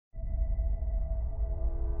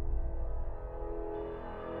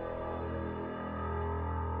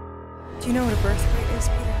Do you know what a birthright is,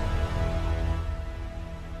 Peter?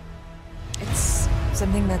 It's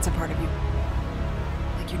something that's a part of you.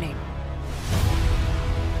 Like your name.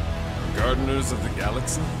 Gardeners of the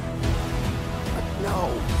Galaxy?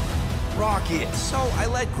 No. Rocket. So I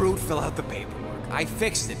let Groot fill out the paperwork. I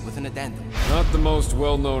fixed it with an addendum. Not the most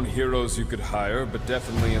well-known heroes you could hire, but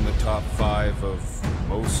definitely in the top 5 of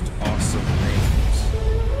most awesome names.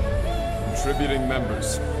 Contributing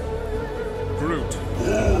members. Groot.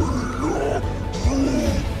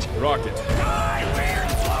 Rocket.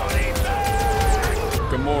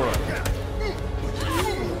 Gamora.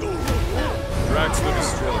 Drax the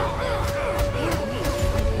Destroyer.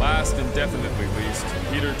 Last and definitely least,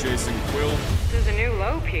 Peter Jason Quill. This is a new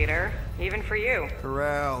low, Peter. Even for you.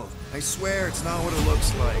 Corral, I swear it's not what it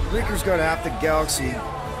looks like. Ricker's got half the galaxy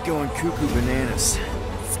going cuckoo bananas.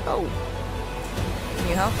 So, can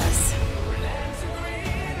you help us?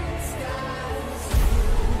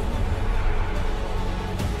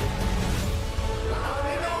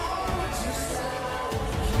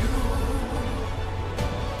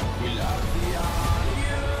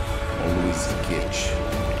 Always the catch.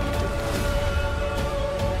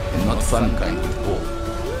 And not fun kind with hope.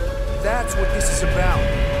 That's what this is about.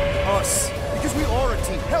 Us. Because we are a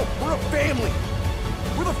team. Hell, we're a family.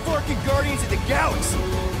 We're the fucking Guardians of the Galaxy.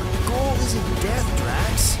 The goal isn't death,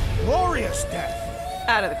 Drax. Glorious death.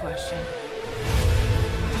 Out of the question.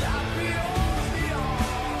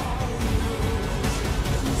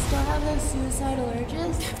 You still have those suicidal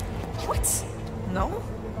urges? What? No?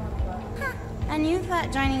 Huh. And you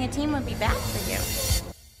thought joining a team would be bad for you.